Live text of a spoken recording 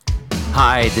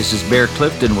Hi, this is Bear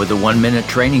Clifton with a 1-minute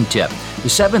training tip. The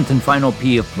seventh and final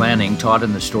P of planning taught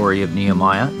in the story of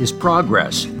Nehemiah is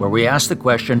progress, where we ask the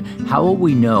question, how will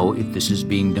we know if this is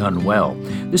being done well?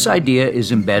 This idea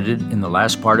is embedded in the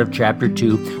last part of chapter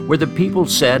 2, where the people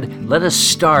said, let us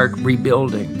start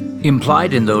rebuilding.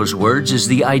 Implied in those words is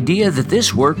the idea that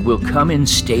this work will come in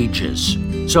stages.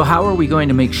 So how are we going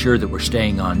to make sure that we're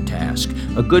staying on task?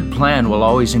 A good plan will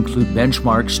always include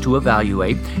benchmarks to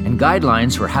evaluate and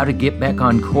guidelines for how to get back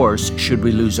on course should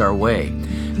we lose our way.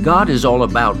 God is all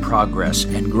about progress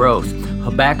and growth.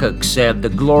 Habakkuk said, the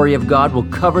glory of God will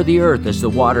cover the earth as the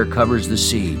water covers the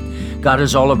sea. God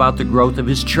is all about the growth of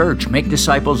His church. Make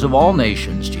disciples of all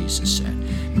nations, Jesus said.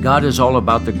 God is all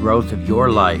about the growth of your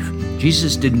life.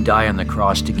 Jesus didn't die on the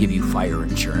cross to give you fire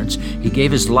insurance. He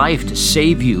gave His life to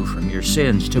save you from your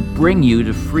sins, to bring you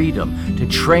to freedom, to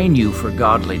train you for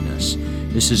godliness.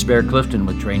 This is Bear Clifton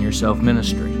with Train Yourself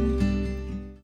Ministry.